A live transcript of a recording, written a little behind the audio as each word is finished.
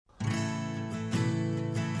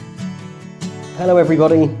Hello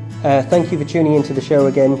everybody, thank you for tuning into the show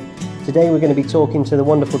again. Today we're going to be talking to the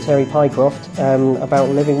wonderful Terry Pycroft about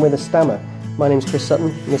living with a stammer. My name's Chris Sutton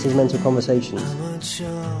and this is Mental Conversations. I'm unsure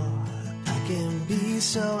I can be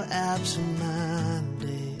so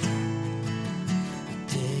absent-minded.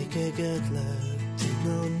 Take a good look, take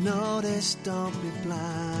no notice, don't be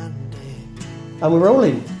blinded. And we're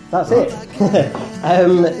rolling, that's it.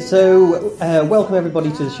 Welcome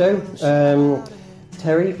everybody to the show.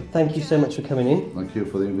 Terry, thank you so much for coming in. Thank you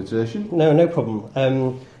for the invitation. No problem.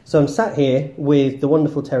 So I'm sat here with the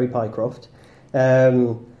wonderful Terry Pycroft,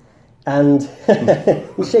 and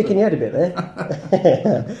you're shaking your head a bit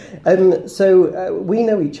there. We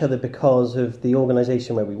know each other because of the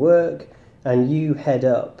organisation where we work, and you head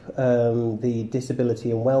up the Disability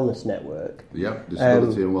and Wellness Network. Yep,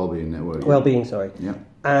 Disability and Wellbeing Network. Wellbeing, sorry. Yeah.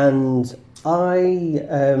 And I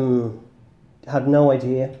had no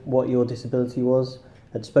idea what your disability was.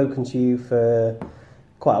 I'd spoken to you for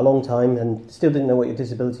quite a long time and still didn't know what your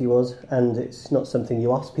disability was, and it's not something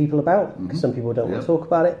you ask people about because some people don't want to talk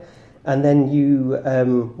about it. And then you,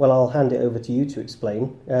 I'll hand it over to you to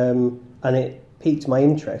explain, and it piqued my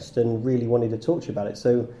interest and really wanted to talk to you about it.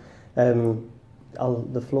 So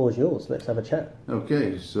the floor is yours. Let's have a chat.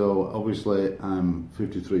 Okay, so obviously I'm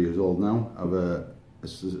 53 years old now. I have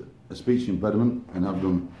a speech impediment and I've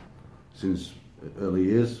done since early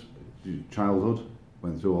years, childhood.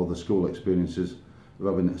 Went through all the school experiences of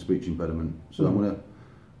having a speech impediment. So I'm going to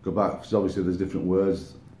go back, because obviously there's different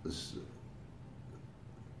words. There's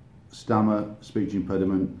stammer, speech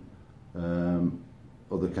impediment,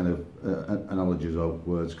 other kind of analogies of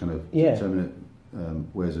words, kind of determinate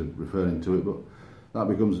ways of referring to it. But that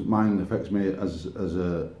becomes, mine affects me as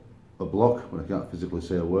a block when I can't physically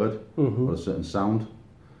say a word or a certain sound.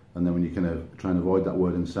 And then when you kind of try and avoid that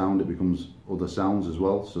word and sound, it becomes other sounds as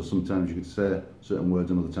well. So sometimes you could say certain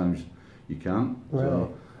words and other times you can't. Right.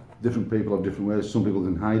 So different people have different ways. Some people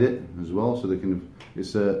can hide it as well. So they can.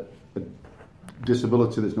 It's a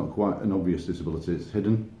disability that's not quite an obvious disability. It's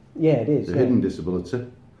hidden. Yeah, it is. It's a hidden disability.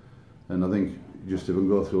 And I think just if I can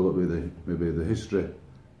go through a little bit maybe the history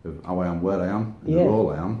of how I am, where I am, and the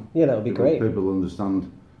role I am. Yeah, that would be great. People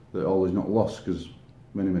understand that all is not lost, because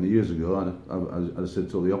many years ago, I said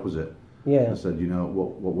totally opposite. Yeah. I said,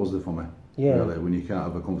 what was there for me? Yeah. Really, when you can't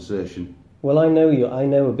have a conversation. Well, I know you. I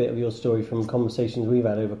know a bit of your story from conversations we've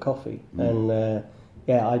had over coffee, and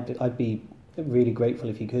I'd be really grateful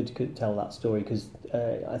if you could tell that story, because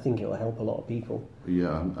I think it will help a lot of people.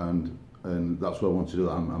 Yeah, and that's what I want to do.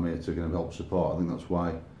 I'm here to kind of help support. I think that's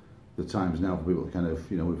why the time's now for people to kind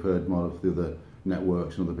of, we've heard more of the other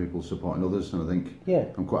networks and other people supporting others, and I think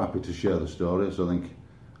I'm quite happy to share the story. So I think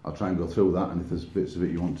I'll try and go through that, and if there's bits of it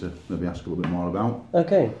you want to maybe ask a little bit more about.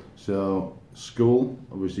 Okay. So, school,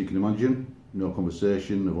 obviously you can imagine, no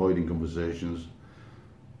conversation, avoiding conversations,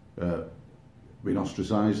 being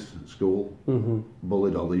ostracised at school,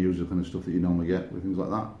 bullied, all the usual kind of stuff that you normally get with things like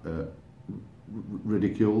that,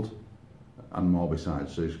 ridiculed, and more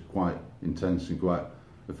besides. So it's quite intense and quite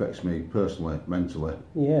affects me personally, mentally.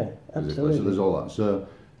 Yeah, absolutely. So there's all that. So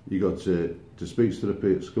you go to speech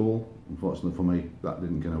therapy at school. Unfortunately for me, that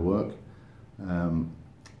didn't kind of work.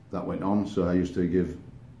 That went on. So I used to give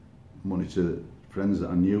money to friends that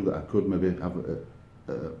I knew that I could maybe have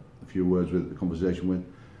a few words with, a conversation with.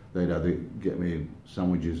 They'd either get me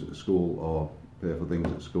sandwiches at school or pay for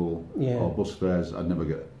things at school, or bus fares. I'd never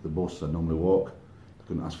get the bus. I'd normally walk. I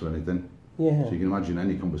couldn't ask for anything. Yeah. So you can imagine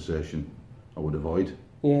any conversation I would avoid.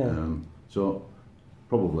 Yeah. So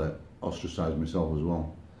probably ostracised myself as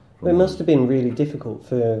well. It must have been really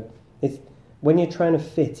difficult when you're trying to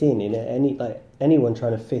fit in anyone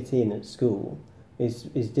trying to fit in at school is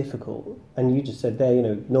difficult. And you just said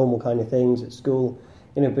there, normal kind of things at school,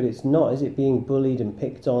 but it's not, is it? Being bullied and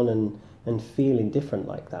picked on and feeling different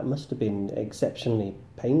like that must have been exceptionally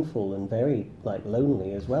painful and very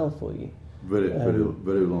lonely as well for you. Very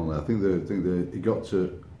lonely. I think it got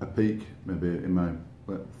to a peak maybe in my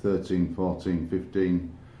 13, 14,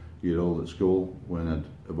 15 year old at school, when I'd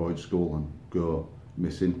avoid school and go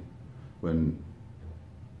missing, when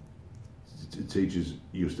teachers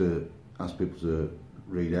used to ask people to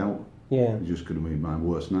read out. Yeah. It just could have been my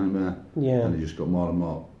worst nightmare. Yeah. And it just got more and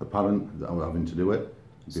more apparent that I was having to do it.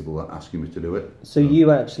 People were asking me to do it. So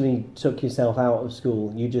you actually took yourself out of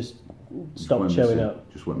school? You just stopped showing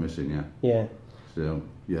up? Just went missing, yeah. Yeah. So,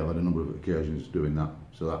 I've had a number of occasions doing that.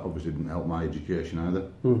 So that obviously didn't help my education either.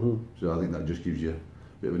 So I think that just gives you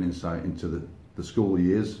a bit of an insight into the school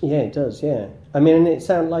years. Yeah, it does, yeah. I mean, and it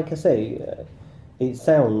sounds, like I say, it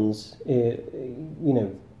sounds, I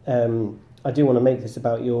do want to make this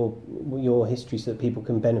about your history so that people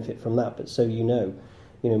can benefit from that, but so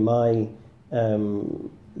my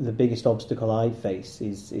the biggest obstacle I face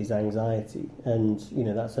is anxiety, and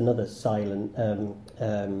that's another silent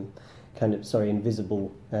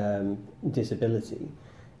invisible disability,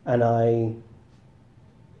 and I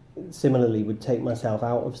similarly would take myself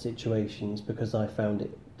out of situations because I found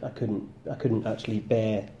I couldn't actually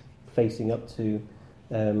bear facing up to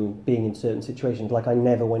being in certain situations. Like I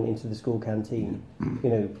never went into the school canteen,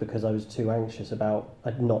 because I was too anxious about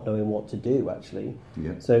not knowing what to do actually.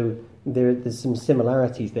 Yeah. So there's some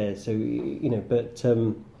similarities there. So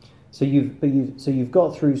so you've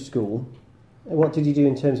got through school. What did you do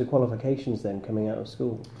in terms of qualifications then coming out of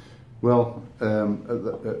school? Well,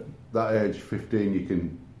 at that age, 15, you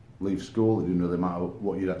can leave school. It didn't really matter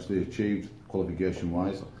what you'd actually achieved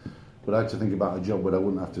qualification-wise. But I had to think about a job where I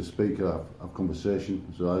wouldn't have to speak or have conversation.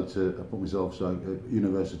 So I put myself,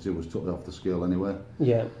 university was totally off the scale anyway.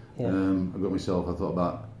 Yeah. I got myself, I thought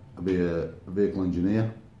about, I'd be a vehicle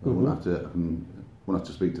engineer. I wouldn't have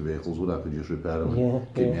to speak to vehicles, would I? I could just repair them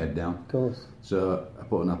and keep my head down. Of course. So I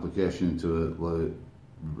put an application into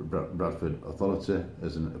Bradford Authority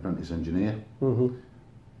as an apprentice engineer. Mm-hmm.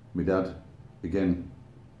 My dad, again,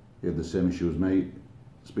 he had the same issue as me,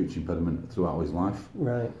 speech impediment throughout his life.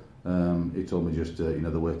 Right. He told me just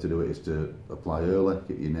the way to do it is to apply early,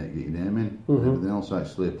 get your name in. Mm-hmm. Everything else I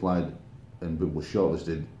actually applied and was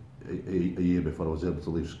shortlisted a year before I was able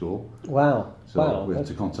to leave school. Wow. So we had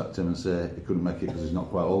to contact him and say he couldn't make it because he's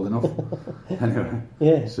not quite old enough. Anyway.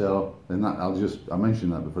 Yeah. So then I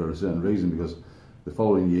mentioned that for a certain reason, because the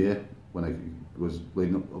following year when I was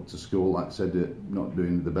leading up to school, like I said, not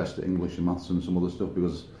doing the best at English and maths and some other stuff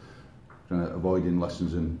because kind of avoiding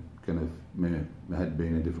lessons and kind of my head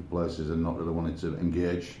being in different places and not really wanting to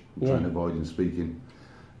engage, trying to avoid and speaking.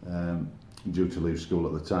 Due to leave school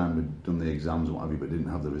at the time, we'd done the exams and what have you, but didn't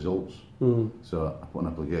have the results. Mm. So I put an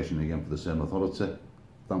application again for the same authority.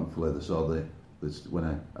 Thankfully, they saw when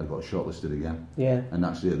I got shortlisted again. Yeah. And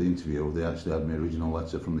actually at the interview, they actually had my original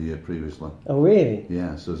letter from the year previously. Oh, really?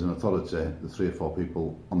 Yeah, so as an authority, the 3 or 4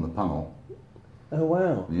 people on the panel. Oh,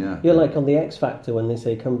 wow. Yeah. You're like on the X Factor when they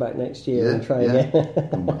say come back next year and try again.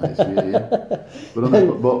 Come back next year, yeah. But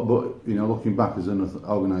looking back as an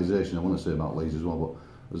organisation, I want to say about Leeds as well, but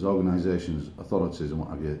as organisations, authorities and what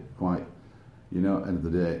have you, quite, at the end of the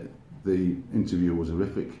day, the interview was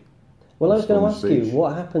horrific. Well, I was going to ask you,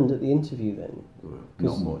 what happened at the interview then?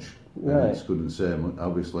 Not much. Right. I just couldn't say.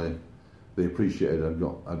 Obviously, they appreciated I'd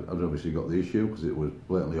obviously got the issue because it was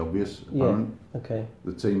blatantly obvious, apparent. Yeah. Okay.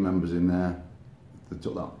 The team members in there, they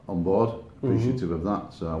took that on board, appreciative of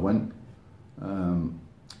that. So I went,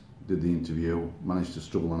 did the interview, managed to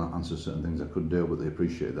struggle and answer certain things I could do, but they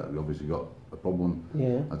appreciated that. We obviously got a problem.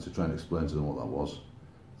 Yeah. I had to try and explain to them what that was.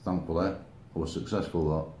 Thankfully, I was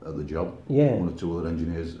successful at the job. Yeah. 1 or 2 other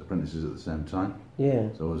engineers, apprentices at the same time. Yeah.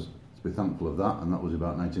 So I was to be thankful of that, and that was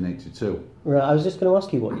about 1982. Right. I was just going to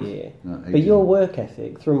ask you what year. No, but your work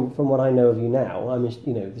ethic, from what I know of you now,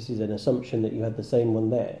 this is an assumption that you had the same one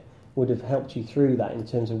there, would have helped you through that in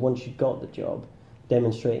terms of once you got the job,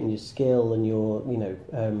 demonstrating your skill and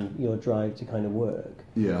your drive to kind of work.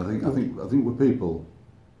 Yeah, I think with people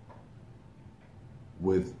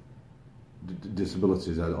with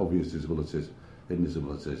disabilities, obvious disabilities, hidden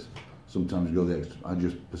disabilities, sometimes you go the extra. I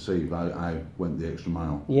just perceive I went the extra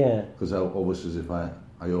mile. Yeah. Because almost as if I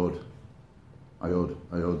owed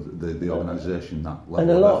the organisation that level and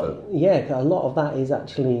of effort. A lot of that is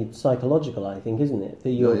actually psychological, I think, isn't it? That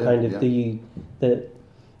you're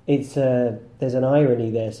there's an irony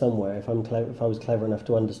there somewhere. If I was clever enough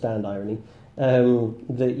to understand irony, that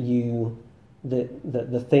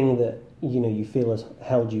the thing that you feel has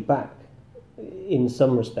held you back, in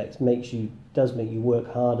some respects, does make you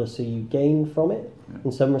work harder, so you gain from it. Yeah.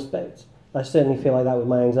 In some respects, I certainly feel like that with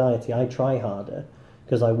my anxiety. I try harder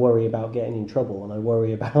because I worry about getting in trouble and I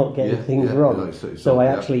worry about getting things wrong. So I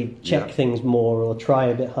actually check things more or try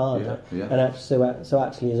a bit harder. Yeah. And so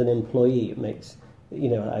actually, as an employee, it makes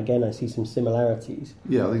again I see some similarities.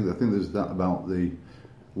 Yeah, I think there's that about the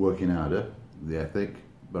working harder, the ethic,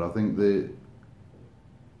 but I think the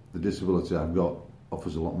disability I've got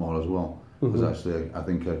offers a lot more as well. Because actually, I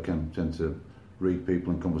think I can tend to read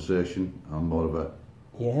people in conversation. I'm more of a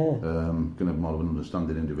kind of more of an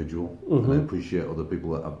understanding individual, and I appreciate other people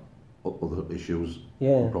that have other issues,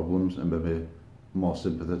 and problems, and maybe more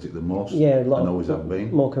sympathetic than most. Yeah, and always have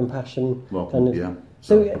been. More compassion. Yeah.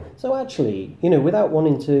 So actually, without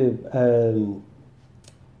wanting to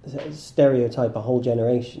stereotype a whole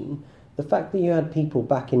generation, the fact that you had people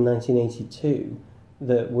back in 1982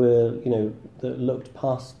 that were, that looked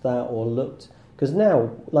past that or looked... Because now,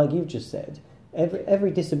 like you've just said, every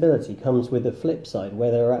disability comes with a flip side where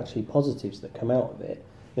there are actually positives that come out of it.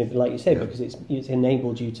 like you said, Yeah. because it's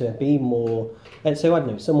enabled you to be more. And so I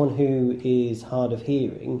don't know, someone who is hard of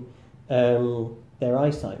hearing, their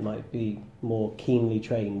eyesight might be more keenly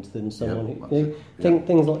trained than someone Yeah, who that's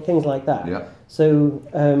it. things like that. Yeah. So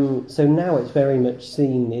so now it's very much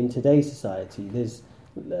seen in today's society. There's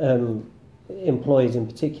employers in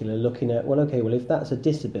particular looking at, well, okay, well, if that's a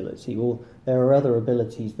disability, well, there are other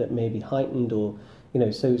abilities that may be heightened, or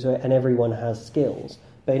so and everyone has skills.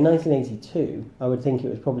 But in 1982, I would think it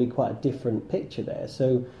was probably quite a different picture there.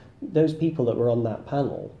 So those people that were on that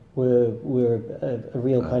panel were a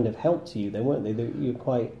real kind of help to you then, weren't they? You're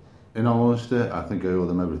quite... In all honesty, I think I owe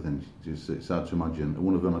them everything. It's hard to imagine.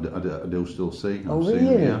 One of them I do still see. Oh, I've seen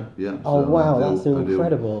really? him, yeah. Oh, So wow, I do- that's I do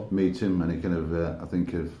incredible. meet him, and he kind of, I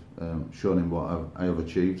think, have shown him what I have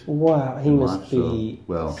achieved. Wow, he in must life, be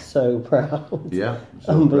so proud. Yeah,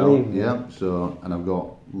 so Unbelievable. proud, yeah. So, and I've got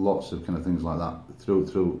lots of kind of things like that through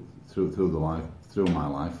my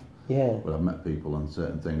life. Yeah, Where I've met people and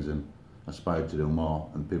certain things and aspired to do more,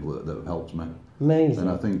 and people that have helped me. amazing. And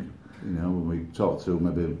I think, when we talk through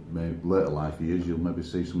maybe later life years, you'll maybe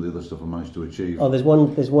see some of the other stuff I managed to achieve. Oh, there's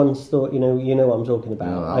one story. You know what I'm talking about.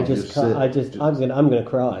 Yeah, I just can't. I'm going to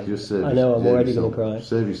cry. Just save, I know I'm save already going yourself- to cry.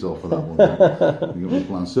 Save yourself for that one. You got a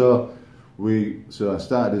plan. So I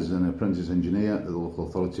started as an apprentice engineer at the local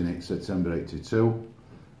authority in September '82,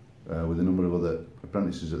 with a number of other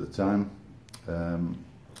apprentices at the time,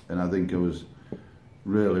 and I think I was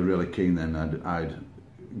really, really keen then. I'd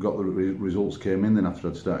got the results came in then after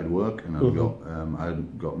I'd started work, and I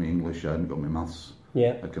hadn't got my English, I hadn't got my maths.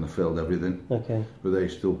 Yeah. I kind of failed everything. Okay. But they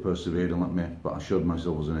still persevered and let me. But I showed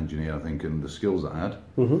myself as an engineer, I think, and the skills that I had.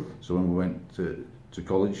 Mhm. So when we went to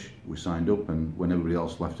college, we signed up, and when everybody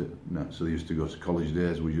else left it, so they used to go to college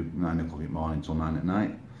days, we did 9 o'clock in the morning till 9 at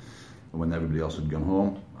night. And when everybody else had gone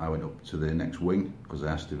home, I went up to the next wing because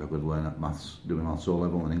I asked if I could learn maths, do my maths O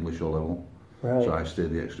level and English O level. Right. So I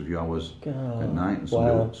stayed the extra few hours God, at night, and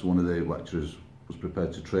wow. so one of the lecturers was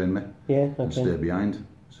prepared to train me Yeah. and Okay. stay behind.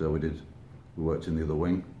 So we worked in the other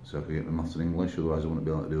wing, so I could get my maths and English, otherwise I wouldn't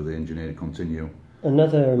be able to do the engineering continue.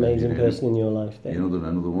 Another amazing Engineering. person in your life then.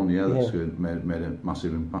 Another one, that's Yeah. good, made a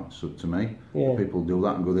massive impact to me. Yeah. People do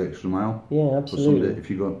that and go the extra mile. Yeah, But absolutely. someday,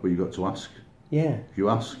 if you got to ask, Yeah. if you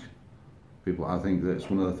ask people, I think that's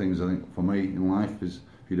one of the things I think for me in life is,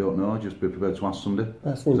 if you don't know, just be prepared to ask somebody.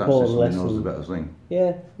 That's an Because important somebody knows lesson. the better thing.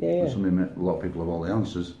 Yeah. Yeah. But a lot of people have all the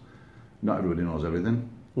answers. Not everybody knows everything.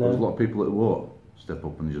 No. There's a lot of people that won't step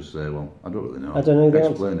up and just say, well, I don't really know. I don't know the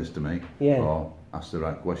Explain this to me. Yeah. Or ask the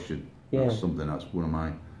right question. Yeah. That's something that's one of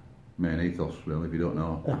my main ethos, really. If you don't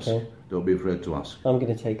know, ask. Okay. Don't be afraid to ask. I'm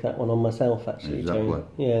going to take that one on myself, actually. Exactly. Tony.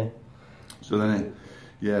 Yeah. So then,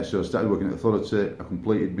 so I started working at authority. I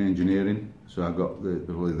completed my engineering. So I got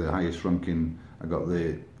probably the highest ranking. I got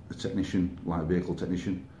the technician, light vehicle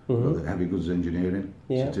technician. I got the heavy goods engineering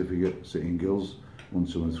certificate, City and Guilds 1,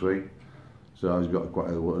 2 and 3. So I've got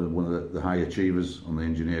quite one of the high achievers on the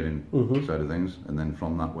engineering side of things. And then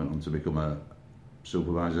from that went on to become a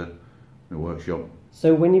supervisor in a workshop.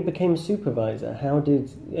 So when you became a supervisor, how did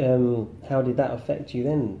that affect you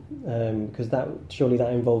then? Because surely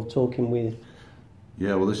that involved talking with...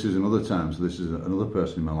 Yeah, well, this is another time. So this is another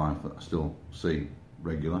person in my life that I still see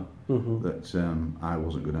regular. That I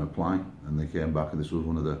wasn't going to apply, and they came back, and this was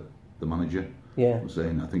one of the manager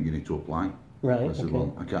saying, I think you need to apply. Right. I said, Okay.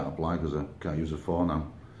 well, I can't apply because I can't use a phone now.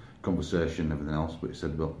 Conversation, everything else. But he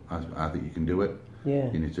said, well, I think you can do it. Yeah.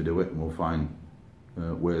 You need to do it, and we'll find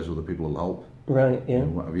ways other people will help. Right. Yeah.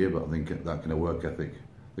 And what have you? But I think that kind of work ethic,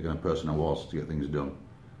 the kind of person I was to get things done,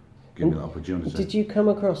 gave me that opportunity. Did you come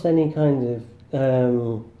across any kind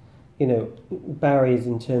of, barriers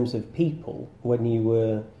in terms of people when you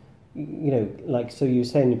were, so you were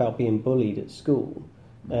saying about being bullied at school.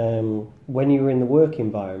 When you were in the work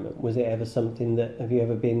environment, was it ever something have you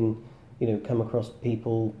ever been, come across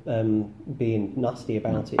people being nasty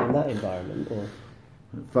about it in that environment? Or?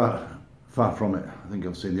 Far from it. I think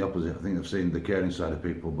I've seen the opposite. I think I've seen the caring side of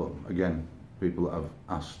people, but again, people that I've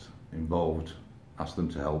asked them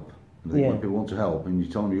to help. And I think when people want to help, and you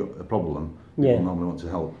tell them you've got a problem, people normally want to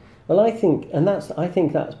help. Well, I think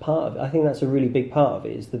that's part of it. I think that's a really big part of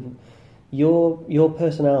it, is your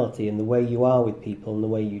personality and the way you are with people and the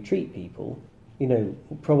way you treat people,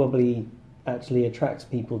 probably actually attracts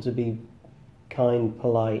people to be kind,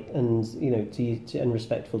 polite, and and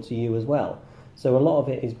respectful to you as well. So a lot of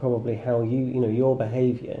it is probably how your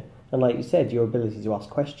behaviour, and like you said, your ability to ask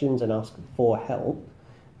questions and ask for help.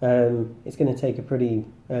 It's going to take a pretty,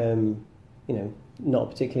 not a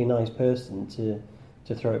particularly nice person to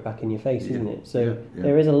throw it back in your face, isn't it? So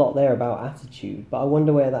there is a lot there about attitude, but I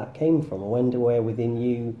wonder where that came from. I wonder where within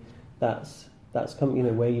you that's that's come,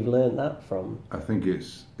 where you've learned that from. I think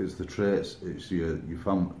it's the traits, it's your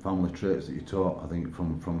family traits that you taught. I think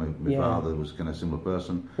from my father was kind of a similar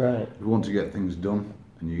person. Right. If you want to get things done,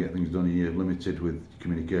 and you get things done, and you're limited with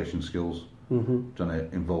communication skills, trying to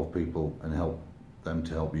involve people and help them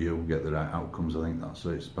to help you get the right outcomes. I think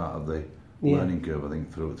it's part of the learning curve. I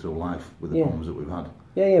think through life with the problems that we've had.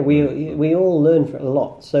 Yeah. We all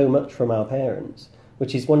learn so much from our parents,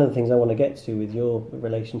 which is one of the things I want to get to with your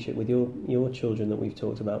relationship with your children that we've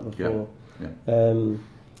talked about before. Yeah.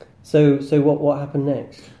 So what happened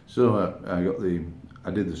next? So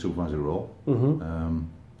I did the supervisor role. Mm-hmm.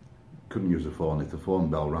 Couldn't use the phone. If the phone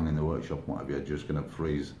bell rang in the workshop, what have you, just going to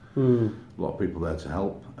freeze. A lot of people there to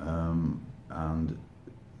help, and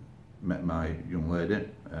met my young lady.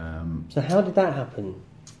 So how did that happen?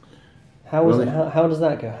 How does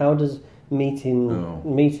that go? How does meeting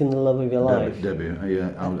the love of your life? Debbie,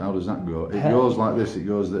 how does that go? It goes like this. It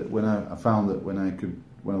goes that when I found that when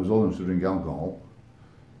I was old enough to drink alcohol,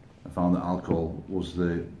 I found that alcohol was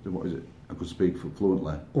I could speak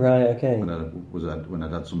fluently. Right. Okay. When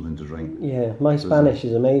I'd had something to drink. Yeah, my Spanish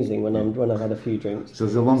is amazing when I've had a few drinks. So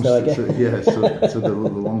there's a long the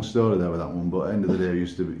long story there with that one. But at the end of the day, I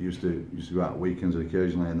used to go out weekends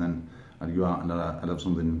occasionally, and then I'd go out and I'd have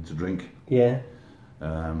something to drink. Yeah.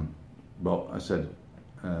 But I said,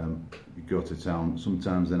 you go to town.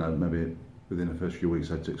 Sometimes then I'd maybe within the first few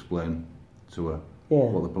weeks I had to explain to her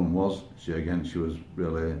what the problem was. She was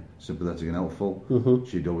really sympathetic and helpful. Mm-hmm.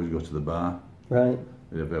 She'd always go to the bar. Right.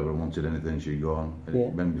 If I ever wanted anything, she'd go on.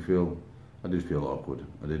 It made me feel. I did feel awkward.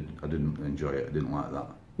 I didn't enjoy it. I didn't like that.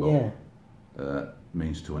 But,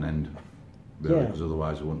 means to an end. Really, because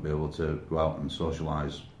otherwise I wouldn't be able to go out and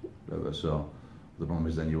socialise. So the problem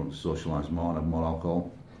is then you want to socialise more and have more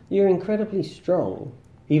alcohol. You're incredibly strong.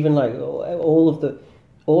 Even like all of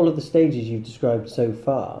the stages you've described so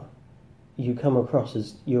far, you come across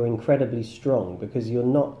as you're incredibly strong because you're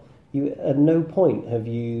not. You at no point have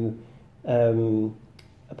you.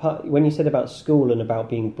 When you said about school and about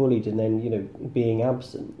being bullied and then being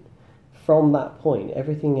absent, from that point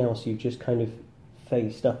everything else you've just kind of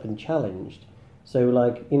faced up and challenged. So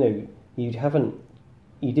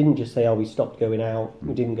you didn't just say, we stopped going out,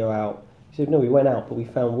 we didn't go out. You said, no, we went out, but we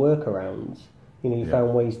found workarounds. You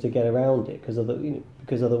found ways to get around it because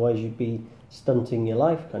otherwise you'd be stunting your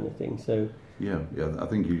life, kind of thing. So yeah. I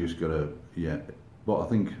think you just got to But I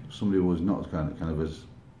think somebody who was not kind of as.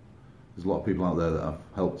 There's a lot of people out there that I've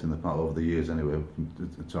helped in the past over the years. Anyway, we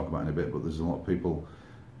can talk about it in a bit. But there's a lot of people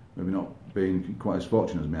maybe not being quite as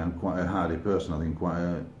fortunate as me. I'm quite a hardy person. I think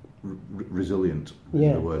quite resilient is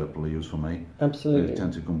the word I probably use for me. Absolutely. I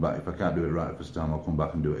tend to come back. If I can't do it right first time, I'll come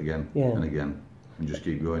back and do it again and again and just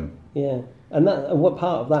keep going. Yeah, and what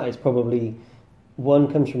part of that is probably,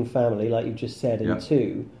 one, comes from family, like you've just said, and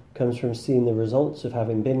two, comes from seeing the results of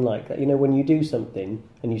having been like that. When you do something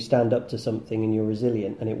and you stand up to something and you're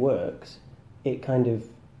resilient and it works, it kind of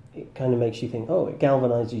makes you think, it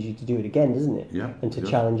galvanizes you to do it again, doesn't it? Yeah. And to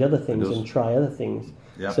challenge other things and try other things.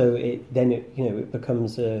 Yeah. So it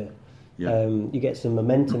becomes you get some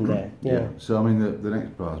momentum there. Yeah. So I mean, the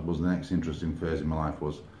next part was the next interesting phase in my life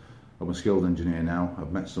was I'm a skilled engineer now.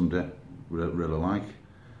 I've met somebody really like.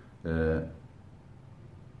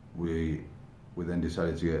 We then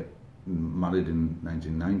decided to get married in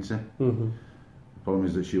 1990. Mm-hmm. The problem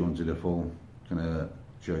is that she wanted a full kind of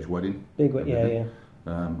church wedding. Big wedding,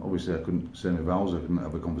 obviously I couldn't say my vows, I couldn't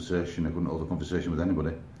have a conversation, I couldn't hold a conversation with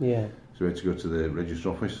anybody. Yeah. So we had to go to the register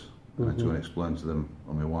office and I had to go and explain to them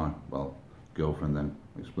on my wife, girlfriend then,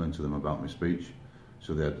 explain to them about my speech.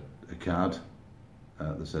 So they had a card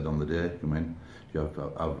that said on the day, come in, if you have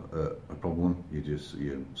a problem, you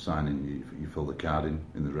sign in, you fill the card in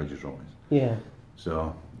the register office. Yeah.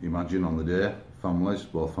 So imagine on the day,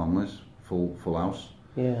 both families, full house.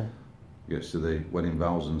 Yeah. Gets to the wedding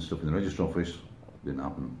vows and stuff in the register office, didn't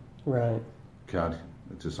happen. Right. Card,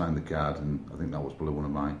 to sign the card, and I think that was probably one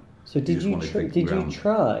of mine. So did you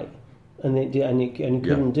try, and you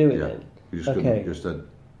couldn't do it then? You just couldn't. Just had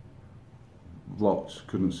locked.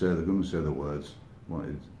 Couldn't say the words.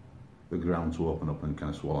 Wanted the ground to open up and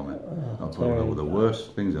kind of swallow me. That's probably one of the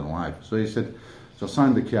worst things in life. So he said, so I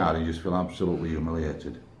signed the card. And you just feel absolutely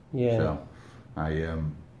humiliated. Yeah. So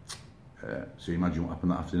so you imagine what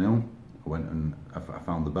happened that afternoon. I went and I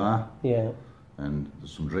found the bar. Yeah. And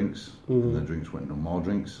there's some drinks. And the drinks went on more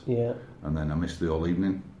drinks. Yeah. And then I missed the whole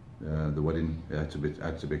evening. The wedding had to be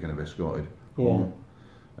kind of escorted home.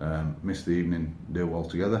 Missed the evening day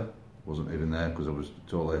altogether. Wasn't even there because I was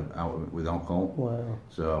totally out of it with alcohol. Wow.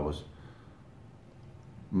 So I was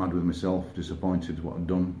mad with myself, disappointed what I'd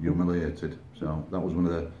done, humiliated. So that was one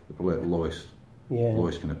of the probably lowest Yeah.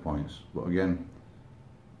 lowest kind of points. But again,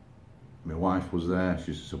 my wife was there.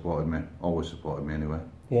 She supported me, always supported me anyway.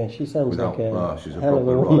 Yeah, she sounds like a she's a hell of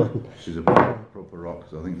proper a rock. woman. She's a proper rock.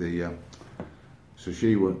 So I think so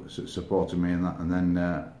she was supported me in that, and then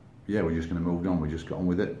we're just going to move on. We just got on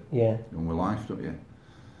with it. Yeah. On with life, don't you?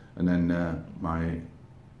 And then my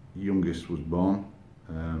youngest was born,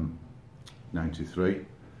 93.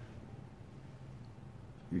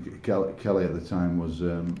 Kelly at the time was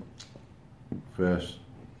first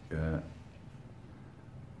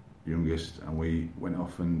youngest, and we went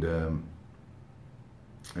off, and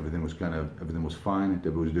everything was fine.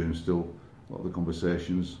 Debbie was doing still a lot of the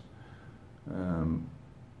conversations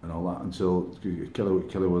and all that, until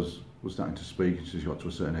Kelly was starting to speak, and she got to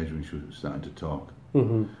a certain age when she was starting to talk.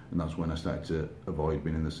 Mm-hmm. And that's when I started to avoid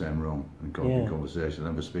being in the same room and conversations. I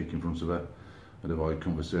never speak in front of her. I'd avoid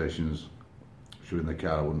conversations. If she was in the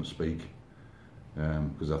car, I wouldn't speak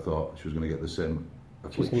because I thought she was going to get the same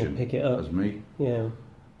affliction pick it up. as me. Yeah.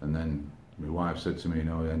 And then my wife said to me, at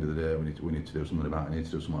the end of the day, we need to do something about it. We need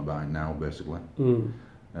to do something about it now, basically,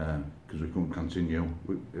 because we couldn't continue.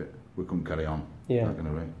 We couldn't carry on. Yeah. That kind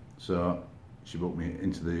of way. So she booked me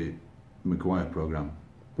into the Maguire programme.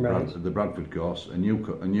 Right. The Bradford course, a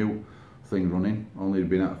new thing running, only had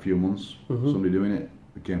been out a few months, somebody doing it.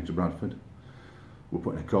 We came to Bradford, we're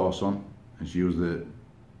putting a course on, and she used the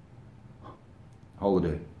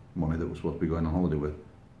holiday money that we're supposed to be going on holiday with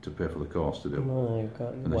to pay for the course to do. Oh,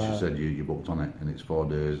 God. And then she said, you booked on it, and it's 4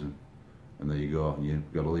 days, and there you go, and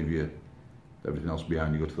you've got to leave everything else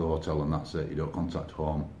behind. You go to the hotel, and that's it. You don't contact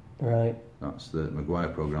home. Right. That's the Maguire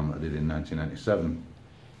programme that I did in 1997.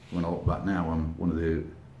 When I look back now, I'm one of the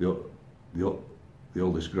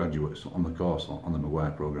oldest graduates on the course on the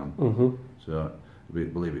Maguire programme. Mm-hmm. So I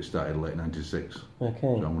believe it started late '96. Okay.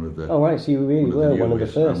 So I'm one of the. Oh right, so you really were one of the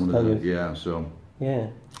first. Yeah. So. Yeah.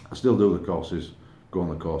 I still do the courses, go on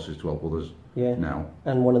the courses to help others. Yeah. Now.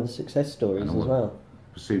 And one of the success stories as well.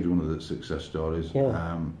 Perceived one of the success stories.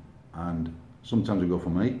 Yeah. And sometimes I go for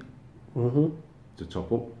me. Mm-hmm. To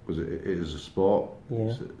top up, because it is a sport. Yeah.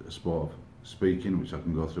 It's a sport of speaking, which I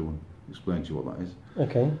can go through and explain to you what that is.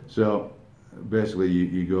 Okay. So basically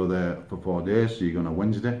you go there for 4 days, so you go on a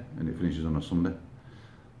Wednesday and it finishes on a Sunday.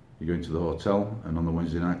 You go into the hotel, and on the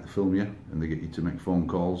Wednesday night they film you, and they get you to make phone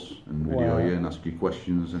calls and video you and ask you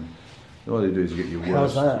questions, and all they do is get you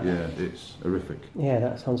worse. How's that? Yeah, it's horrific. Yeah,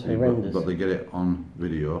 that sounds horrendous. But they get it on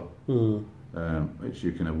video. It's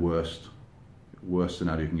your kind of worst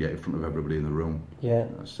scenario you can get in front of everybody in the room. Yeah.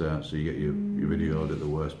 So you get your videoed at the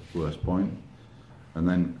worst point, and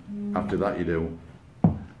then after that you do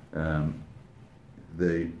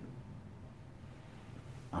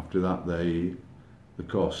the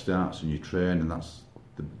course starts and you train, and that's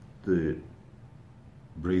the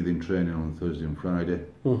breathing training on Thursday and Friday.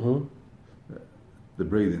 Mm-hmm. The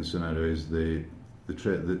breathing scenario is the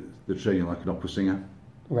training like an opera singer.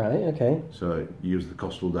 Right. Okay. So you use the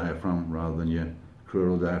costal diaphragm rather than your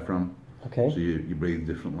crural diaphragm. Okay. So you breathe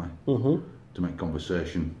differently to make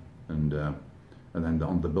conversation, and then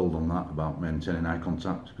on the build on that about maintaining eye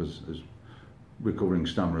contact, because as recovering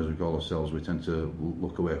stammerers, we call ourselves, we tend to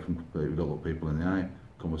look away from people. We don't look people in the eye.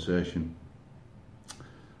 Conversation,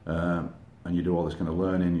 and you do all this kind of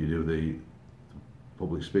learning. You do the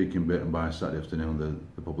public speaking bit, and by Saturday afternoon,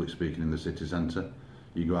 the public speaking in the city centre.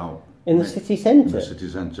 You go out in the city centre. In the city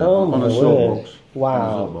centre. Oh, on a soapbox.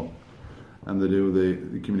 Wow. And they do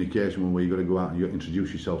the communication one where you've got to go out and you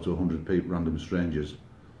introduce yourself to 100 people, random strangers.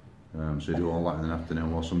 So you do all that in an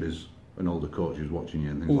afternoon while an older coach is watching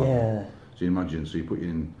you and things like that. So you imagine, so you put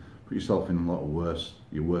yourself in a lot of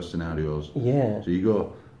your worst scenarios. Yeah. So you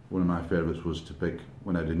go, one of my favourites was to pick,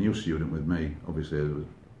 when I had a new student with me, obviously over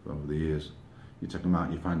the years, you take them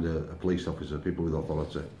out, you find a police officer, people with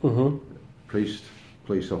authority. Mm-hmm.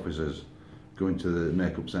 Police officers go into the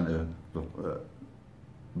makeup centre,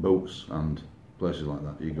 boats and places like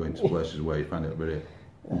that. You go into places where you find it very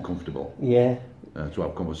uncomfortable. Yeah. To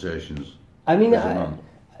have conversations. I mean,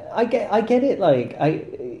 I get it. Like I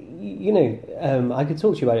could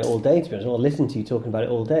talk to you about it all day, to be honest, or listen to you talking about it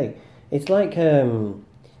all day. It's like the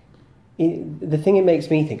thing it makes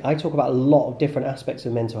me think. I talk about a lot of different aspects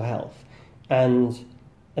of mental health, and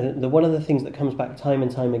one of the things that comes back time and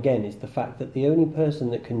time again is the fact that the only person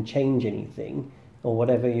that can change anything or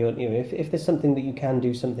whatever if there's something that you can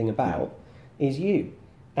do something about is you.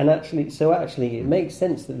 And actually it makes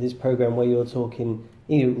sense that this program where you're talking,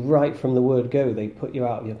 right from the word go, they put you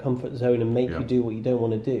out of your comfort zone and make you do what you don't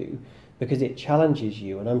want to do, because it challenges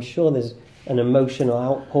you. And I'm sure there's an emotional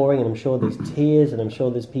outpouring, and I'm sure there's tears, and I'm sure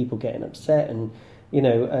there's people getting upset, and and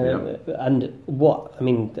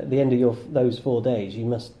at the end of those 4 days, you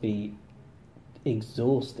must be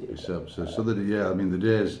exhausted. So I mean, the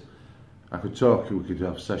days I could talk, we could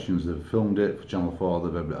have sessions. They've filmed it for Channel 4.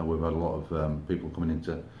 We've had a lot of people coming in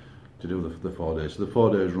to do the 4 days. So the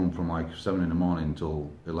 4 days run from like 7 in the morning till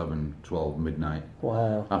 11, 12 midnight.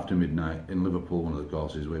 Wow. After midnight in Liverpool, one of the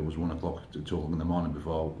courses, it was 1 o'clock to 2 o'clock in the morning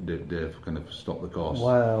before Dave kind of stopped the course.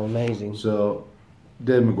 Wow, amazing. So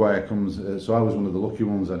Dave Maguire comes. So I was one of the lucky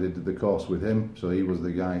ones. I did the course with him. So he was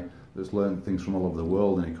the guy that's learned things from all over the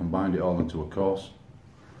world, and he combined it all into a course.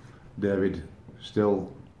 David still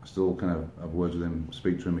kind of have words with him,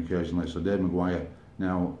 speak to him occasionally. So Dave Maguire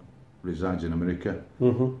now resides in America,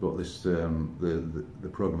 but this the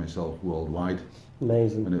program itself worldwide.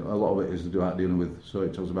 Amazing. And a lot of it is about dealing with. So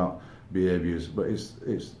it talks about behaviours, but it's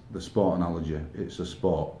the sport analogy. It's a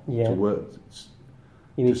sport. Yeah. To work,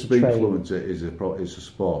 You need to speak train. fluent it's a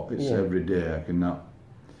sport. It's every day. I cannot.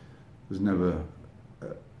 There's never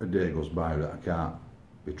a day goes by that I can't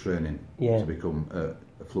be training to become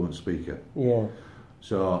a fluent speaker. Yeah.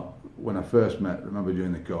 So when I first remember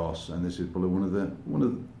doing the course, and this is probably one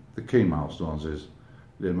of the key milestones is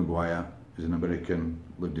Dave Maguire is an American,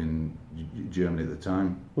 lived in Germany at the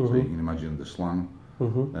time, so you can imagine the slang.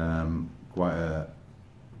 Quite a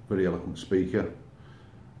very eloquent speaker,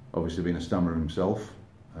 obviously being a stammerer himself,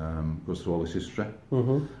 goes through all his history,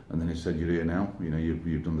 and then he said, "You're here now. You know,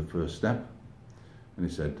 you've done the first step," and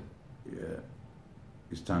he said,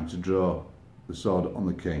 "It's time to draw the sword on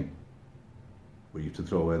the king, but you have to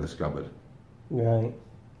throw away the scabbard." Right.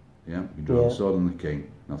 Yeah, you draw the sword on the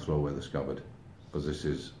king, now throw away the scabbard, because this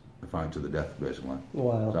is a fight to the death, basically.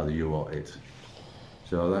 Wow. It's either you or it.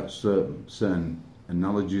 So that's certain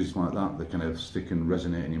analogies like that that kind of stick and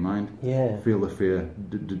resonate in your mind. Yeah. Feel the fear,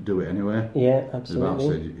 do it anyway. Yeah, As about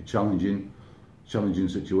absolutely. said, challenging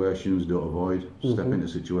situations, don't avoid. Step into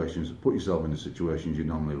situations, put yourself into situations you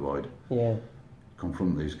normally avoid. Yeah.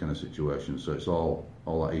 Confront these kind of situations. So it's all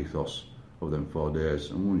that ethos of them 4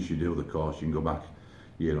 days. And once you do the course, you can go back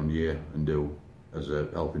year on year and do as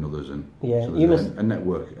helping others. And Yeah, so you there's must- a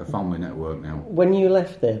network, a family network now. When you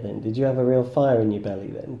left there, then, did you have a real fire in your belly?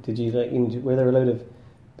 Then, did you were there a load of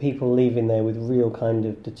people leaving there with real kind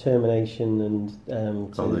of determination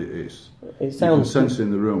and? So it you can sounds sense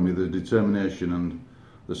in the room the determination and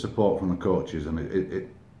the support from the coaches, and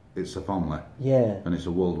it's a family. Yeah. And it's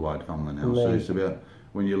a worldwide family now. So it's about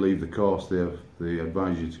when you leave the course, they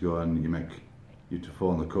advise you to go and you to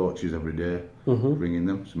phone the coaches every day, ringing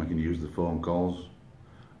them, so making you use the phone calls,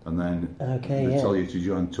 and then they tell you to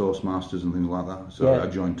join Toastmasters and things like that. So I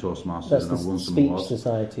joined Toastmasters. That's and the I've won some speech awards.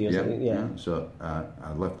 society or something. Yeah. So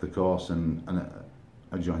I left the course and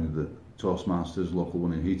I joined the Toastmasters, local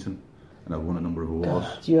one in Heaton, and I've won a number of awards.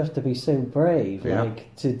 God, you have to be so brave, Yeah.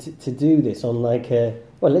 like to do this on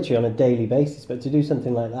literally on a daily basis, but to do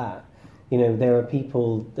something like that, there are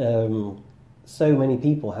people. So many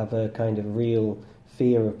people have a kind of real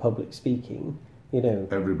fear of public speaking.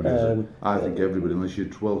 Everybody does. I think everybody, unless you're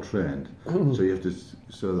well trained. So you have to.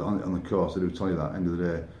 So that on the course, they do tell you that. At the end of the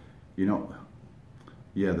day, you're not.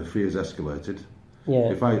 Yeah, the fear's escalated.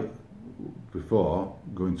 Yeah. If before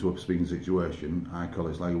going to a speaking situation, I call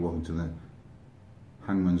it like walking to the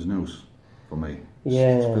hangman's noose for me.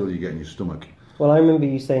 Yeah. It's feel you get in your stomach. Well, I remember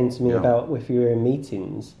you saying to me Yeah. about if you were in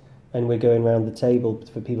meetings and we're going around the table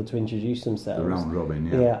for people to introduce themselves. The round robin,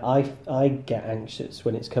 yeah. Yeah, I get anxious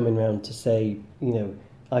when it's coming round to say,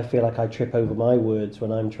 I feel like I trip over my words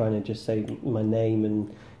when I'm trying to just say my name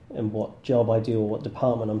and what job I do or what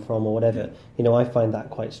department I'm from or whatever. I find that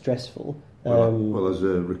quite stressful. Well, as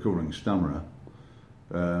a recovering stammerer,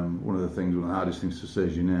 one of the hardest things to say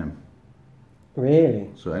is your name. Really?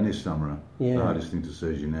 So any stammerer, Yeah. the hardest thing to say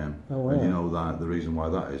is your name. Oh, wow. And you know that the reason why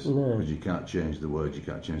that is No. because you can't change the words, you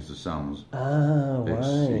can't change the sounds. Ah, You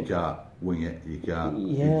right. can't wing it. You can't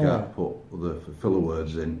Yeah. put the filler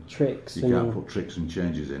words in. Tricks. You can't put tricks and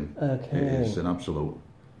changes in. Okay. It's an absolute.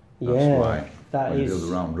 That's Yeah, why that when you is- do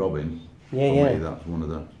the round robin, Yeah, for yeah. me, that's one of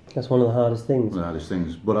the hardest things. the hardest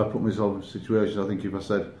things. But I put myself in situations. I think if I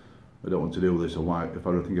said I don't want to do this, or why, if I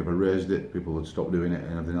raised it, people would stop doing it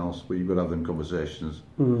and everything else. But you've got to have them conversations,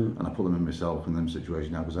 and I put them in myself in them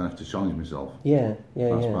situations now because I have to challenge myself. Yeah.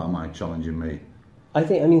 That's part of my challenging me. I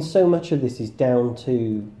think, so much of this is down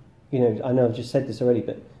to, I know I've just said this already,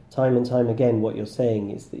 but time and time again, what you're saying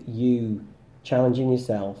is that you challenging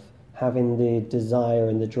yourself, having the desire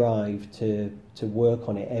and the drive to work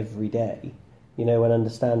on it every day, and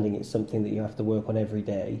understanding it's something that you have to work on every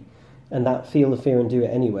day, and that feel the fear and do it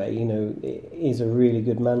anyway, it is a really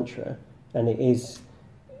good mantra, and it is,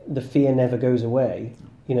 the fear never goes away.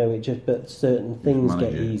 But certain things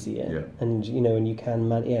get easier, and and you can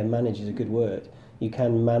manage is a good word. You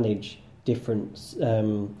can manage different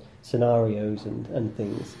scenarios and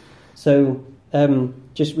things. So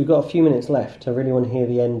we've got a few minutes left. I really want to hear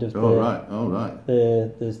the end of All right.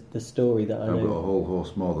 the story that I know. I've got a whole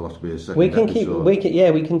horse more. There'll have to be a second We can episode. we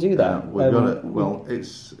can do that. We've got it. Well,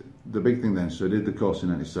 it's the big thing then. So I did the course in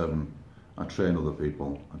 '97. I train other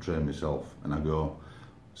people. I train myself, and I go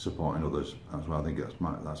supporting others. That's why I think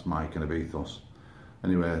that's my kind of ethos.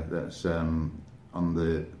 Anyway, that's on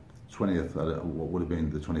the 20th. What would have been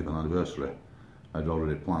the 20th anniversary. I'd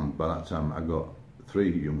already planned. By that time, I got 3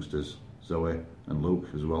 youngsters, Zoe and Luke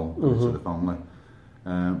as well, to the family.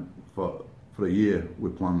 For a year, we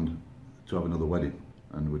planned to have another wedding,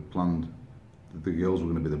 and we'd planned the girls were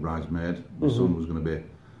going to be the bridesmaid, my son was going to be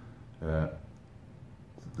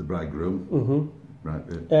the bridegroom. Right,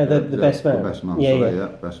 the best man. The best man,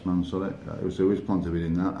 best man, sorry. So we was planned to be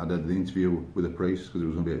in that. I did the interview with the priest because it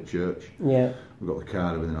was going to be at church. Yeah. We got the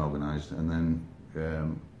card, everything organised, and then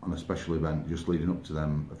on a special event just leading up to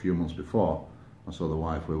them a few months before, I saw the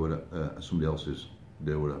wife. We were at somebody else's.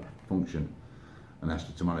 They were at a function, and asked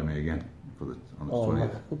her to marry me again on the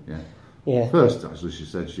 20th. Yeah. Yeah. First, actually, she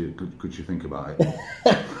said could she think about it.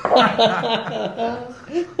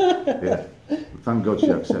 Yeah. Thank God she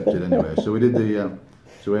accepted anyway. So we did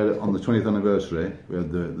so we had on the 20th anniversary. We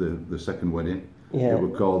had the second wedding. Yeah. It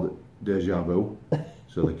was called Deja Vu.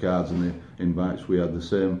 So the cards and the invites, we had the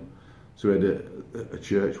same. So we had a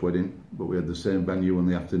church wedding, but we had the same venue in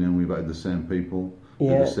the afternoon. We invited the same people. We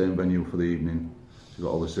had the same venue for the evening. So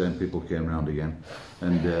all the same people came round again,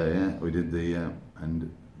 and we did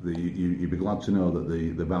you'd be glad to know that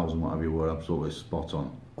the vows and what have you were absolutely spot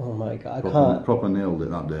on. Oh my God, proper nailed it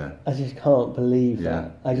that day. I just can't believe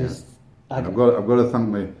that. I've got to thank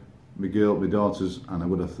my daughters, and I've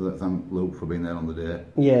got to thank Luke for being there on the day.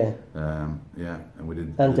 Yeah. And we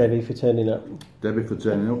did. And Debbie for turning up. Debbie for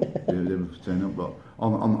turning up. But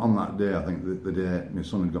on that day, I think the day my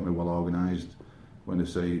son had got me well organised. Went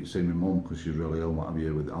to see my mum because she's really ill, what have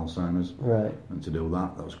you, with Alzheimer's. Right. And to do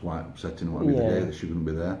that was quite upsetting. What have you, the day that she couldn't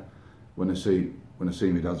be there. When I see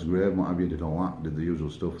my dad's grave, what have you, did all that, did the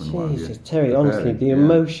usual stuff and what have you. Terry, honestly, the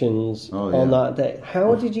emotions on that day.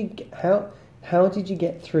 How did you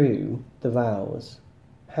get through the vows?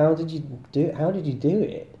 How did you do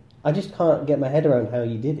it? I just can't get my head around how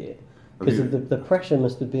you did it because the pressure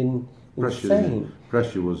must have been insane.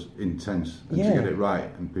 Pressure was intense, and to get it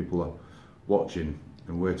right, and people are watching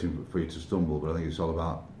and waiting for you to stumble. But I think it's all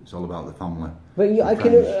about the family. But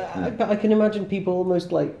I can imagine people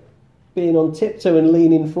almost like being on tiptoe and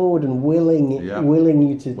leaning forward and willing you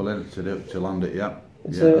to. Well, to land it,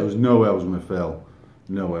 there was no way I was going to fail.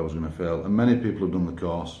 No way I was going to fail. And many people have done the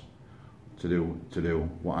course to do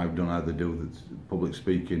what I've done. Either do the public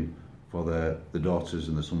speaking for the daughters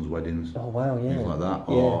and the sons' weddings. Oh wow, yeah. Things like that.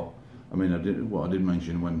 Or I mean, I did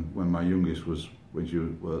mention when my youngest was.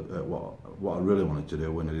 What I really wanted to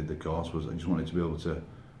do when I did the course was I just wanted to be able to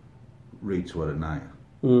read to her at night,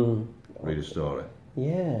 read a story.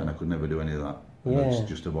 Yeah. And I could never do any of that. And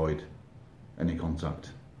just avoid any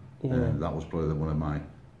contact. Yeah. That was probably one of my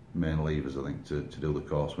main levers, I think, to do the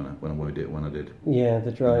course when I did. Yeah,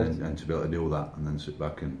 the drive. And to be able to do that and then sit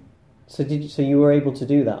back and. So you were able to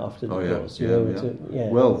do that after the course?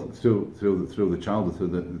 Well, through the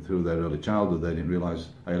childhood, through their early childhood, they didn't realise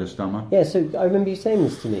I had a stammer. Yeah, so I remember you saying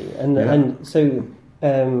this to me, and so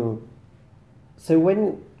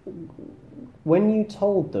when you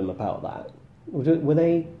told them about that, were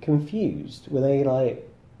they confused? Were they like,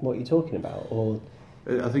 "What are you talking about?" Or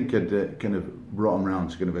I think I'd kind of brought them round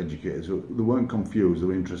to kind of educate us. So they weren't confused; they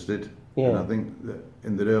were interested. Yeah. And I think that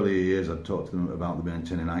in the earlier years, I'd talked to them about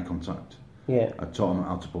maintaining eye contact. Yeah. I taught them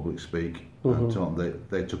how to public speak. I taught them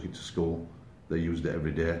they took it to school. They used it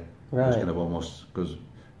every day. Right. It's kind of almost because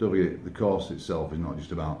don't forget the course itself is not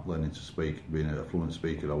just about learning to speak, being a fluent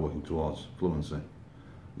speaker or working towards fluency.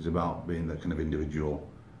 It's about being that kind of individual.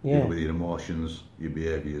 Yeah. With your emotions, your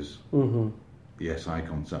behaviours. Yes, eye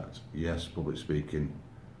contact. Yes, public speaking.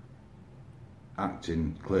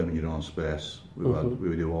 Acting, claiming your own space. We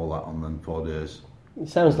would do all that on them 4 days. It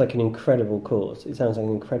sounds like an incredible course.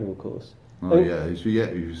 Oh yeah, if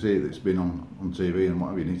you see it, it's been on TV and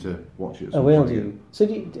whatever, you need to watch it. Oh, will do. So,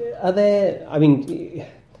 are there? I mean,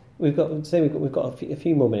 we've got a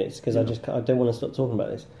few more minutes because I don't want to stop talking about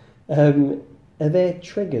this. Are there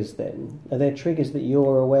triggers then? Are there triggers that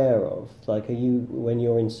you're aware of? Like, are you when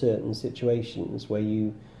you're in certain situations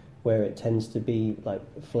where it tends to be like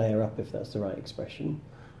flare up, if that's the right expression?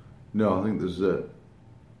 No, I think there's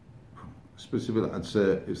specifically. I'd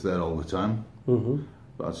say it's there all the time.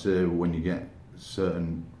 But I'd say when you get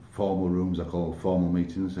certain formal rooms, I call formal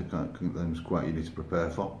meetings, I think them's quite easy to prepare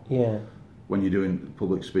for. Yeah. when you're doing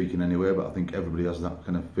public speaking anyway, but I think everybody has that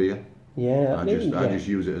kind of fear. Yeah, I just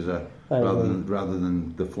use it as a rather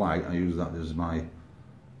than the flag. I use that as my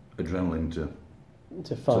adrenaline to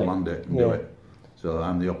land it and do it. So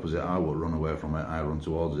I'm the opposite. I won't run away from it. I run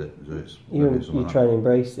towards it. So it's you try and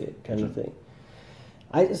embrace it, kind of thing.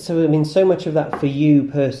 So so much of that for you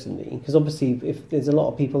personally, because obviously, if there's a lot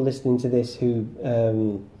of people listening to this who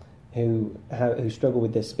struggle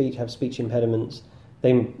with their speech, have speech impediments,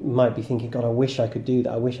 they might be thinking, God, I wish I could do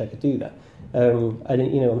that. I wish I could do that.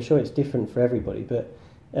 I'm sure it's different for everybody, but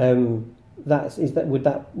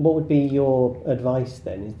what would be your advice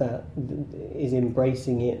then? Is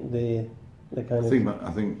embracing it the kind of?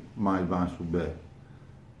 I think my advice would be,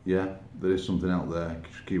 there is something out there.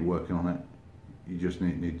 Just keep working on it. You just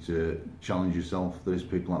need to challenge yourself. There is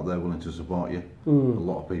people out there willing to support you. A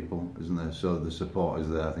lot of people, isn't there? So the support is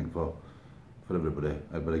there, I think, for everybody.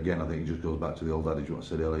 But again, I think it just goes back to the old adage what I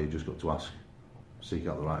said earlier. You just got to seek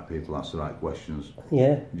out the right people, ask the right questions.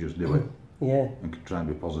 Yeah. Just do it. Yeah. And try and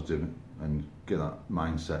be positive and get that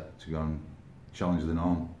mindset to go and challenge the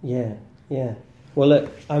norm. Yeah, yeah. Well, look,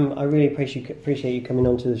 I really appreciate you coming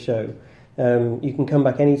on to the show. You can come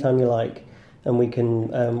back anytime you like, and we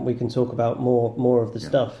can talk about more of the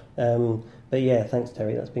stuff. But yeah, thanks,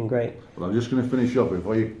 Terry. That's been great. Well, I'm just going to finish up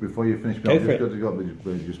before you finish.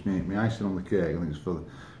 Just my icing on the cake. I think it's for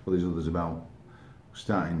these others about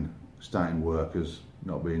starting work as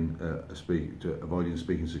not being avoiding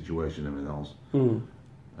speaking situation and everything else.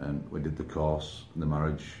 And we did the course, and the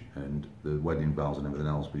marriage, and the wedding vows and everything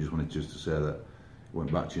else. We just wanted to say that we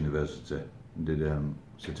went back to university and did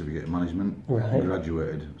certificate in management. Right.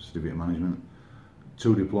 Graduated certificate in management.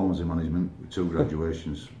 2 diplomas in management, 2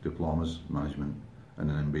 graduations, diplomas management, and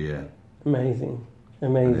an MBA. Amazing.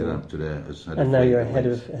 And today as head and now you're head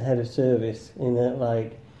of service in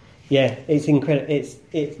that, it's incredible.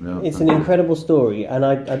 It's an incredible story, and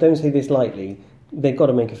I don't say this lightly. They've got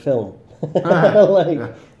to make a film. They've got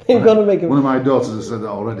to make a. One of my daughters has said that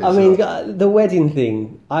already. I mean, the wedding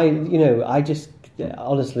thing. I just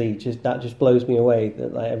honestly that just blows me away.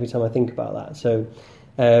 That every time I think about that. So.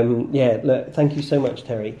 Look, thank you so much,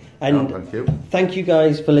 Terry. And thank you. Thank you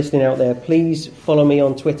guys for listening out there. Please follow me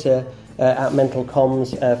on Twitter at Mental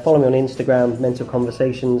Comms. Follow me on Instagram, Mental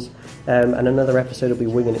Conversations. And another episode will be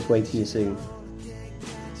winging its way to you soon.